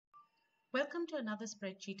Welcome to another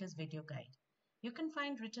Spreadsheeters video guide. You can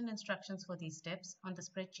find written instructions for these steps on the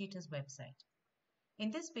Spreadsheeters website.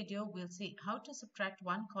 In this video, we'll see how to subtract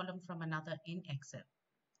one column from another in Excel.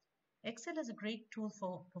 Excel is a great tool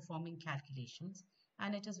for performing calculations,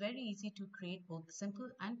 and it is very easy to create both simple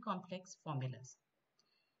and complex formulas.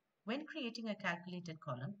 When creating a calculated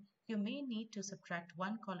column, you may need to subtract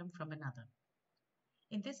one column from another.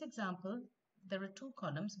 In this example, there are two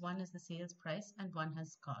columns. One is the sales price and one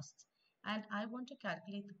has costs. And I want to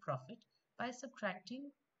calculate the profit by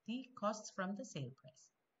subtracting the costs from the sale price.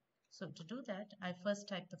 So to do that, I first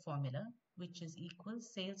type the formula, which is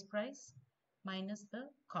equals sales price minus the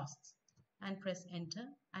costs, and press enter,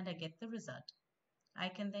 and I get the result. I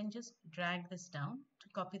can then just drag this down to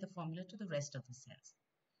copy the formula to the rest of the cells.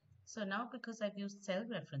 So now, because I've used cell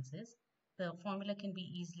references, the formula can be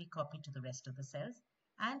easily copied to the rest of the cells,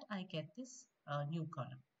 and I get this new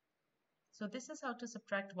column. So this is how to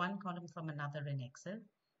subtract one column from another in Excel.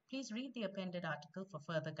 Please read the appended article for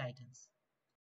further guidance.